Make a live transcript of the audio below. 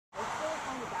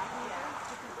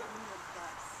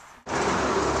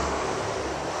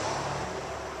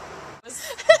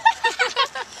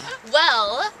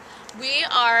We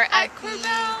are at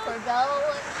Korbel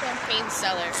Champagne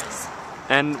Cellars.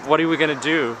 And what are we gonna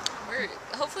do? We're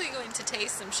hopefully going to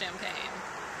taste some champagne.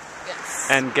 Yes.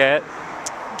 And get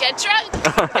drunk.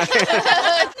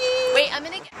 Wait, I'm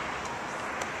gonna get.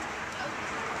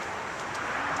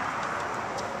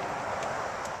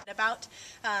 About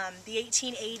the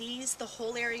 1880s, the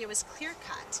whole area was clear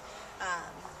cut.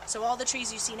 So all the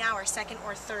trees you see now are second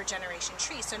or third generation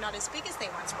trees, so not as big as they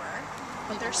once were,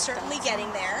 but they're certainly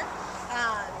getting there.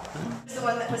 The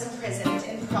one that was imprisoned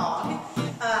in Prague,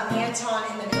 Anton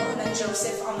in the middle, and then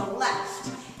Joseph on the left.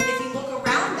 And if you look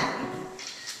around them,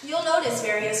 you'll notice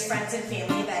various friends and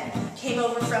family that came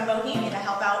over from Bohemia to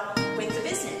help out with the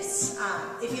business.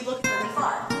 If you look really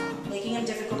far, making them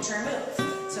difficult to remove.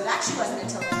 So it actually wasn't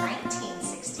until the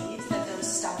 1960s that those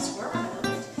stumps were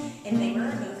removed, and they were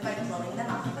removed by blowing them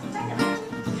up with dynamite.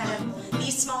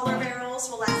 These smaller barrels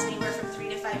will last anywhere from 3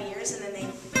 to 5 years, and then they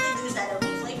really lose that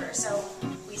oaky flavor. So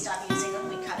we stopped using them,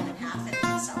 we cut them in half,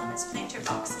 and sell them as planter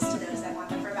boxes to those that want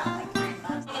them for about like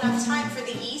 $9. Enough time for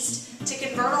the yeast to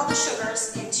convert all the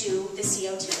sugars into the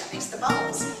CO2 that makes the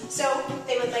bubbles. So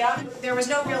they would lay on. There was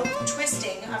no real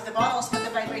twisting of the bottles, but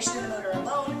the vibration of the motor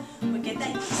alone would get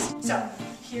that yeast. So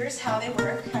here's how they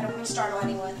work. I don't want to startle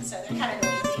anyone, so they're kind of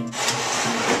noisy.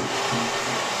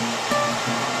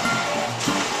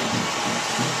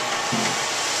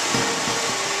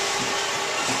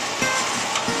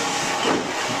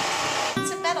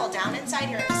 It's a metal down inside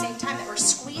here at the same time that we're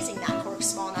squeezing that cork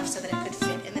small enough so that it could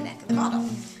fit in the neck of the bottle.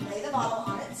 Lay the bottle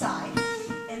on its side,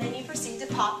 and then you proceed to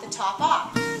pop the top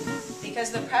off.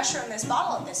 Because the pressure in this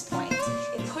bottle at this point,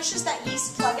 it pushes that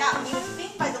yeast plug out. And you would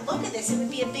think by the look of this, it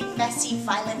would be a big, messy,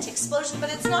 violent explosion,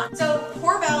 but it's not. So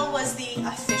Korbel was the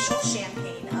official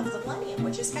champagne of the millennium,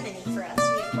 which is kind of neat for us.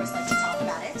 We, of course, like to talk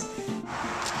about it.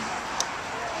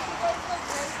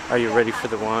 Are you ready for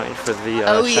the wine, for the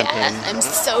Oh champagne? yeah, I'm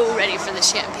so ready for the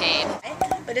champagne.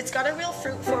 But it's got a real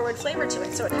fruit-forward flavor to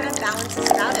it, so it kind of balances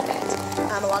it out a bit.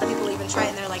 A lot of people even try it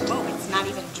and they're like, whoa, it's not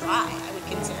even dry, I would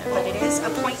consider. But it is a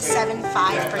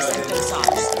 0.75%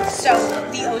 dosage. So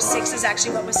the 06 is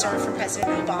actually what was served for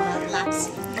President Obama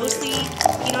last. Mostly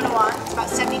Pinot Noir, it's about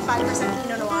 75%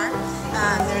 Pinot Noir.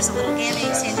 There's a little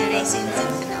Gamay, Sangiovese, and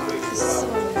vanilla.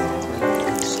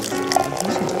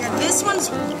 Yeah, this one's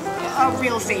a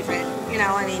real favorite, you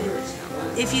know, I mean,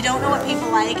 if you don't know what people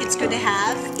like, it's good to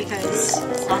have because it's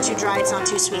not too dry, it's not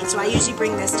too sweet. So I usually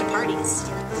bring this to parties.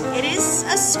 It is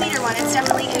a sweeter one. It's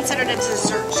definitely considered a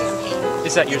dessert champagne.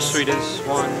 Is that your sweetest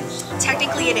one?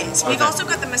 Technically it is. We've also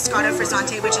got the Moscato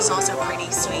Frizzante, which is also pretty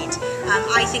sweet.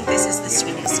 I think this is the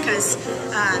sweetest because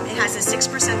it has a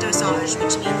 6% dosage,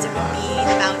 which means it would be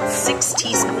about 6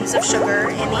 teaspoons of sugar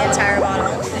in the entire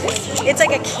bottle. It's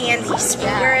like a candy sweet,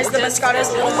 whereas the Moscato is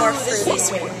a little more fruity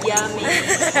sweet. Yummy.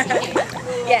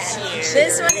 Yeah.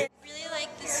 This one is really like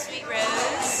the sweet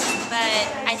rose, but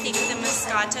I think the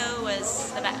Moscato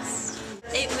was the best.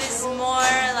 It was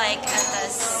more like the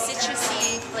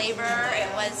citrusy flavor.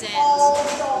 It wasn't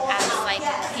as like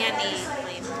candy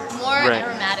flavor. More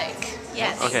aromatic.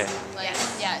 Yes. Okay. Like,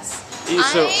 yes.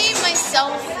 So,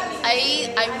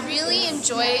 I really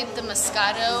enjoyed the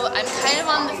Moscato. I'm kind of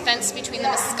on the fence between the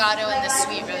Moscato and the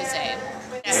sweet rosé.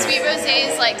 The sweet rosé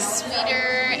is like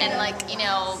sweeter and like, you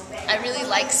know, I really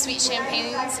like sweet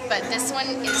champagnes, but this one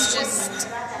is just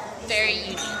very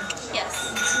unique. Yes.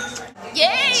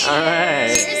 Yay! all right.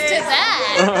 Cheers to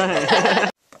that!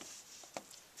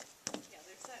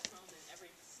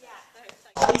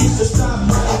 I used to stop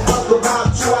running up about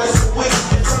twice a week.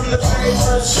 From the very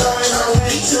first shine I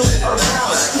went to a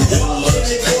house. In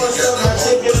the course of my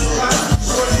ticket out,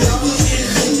 so I'm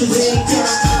into being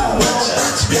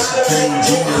got to make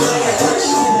it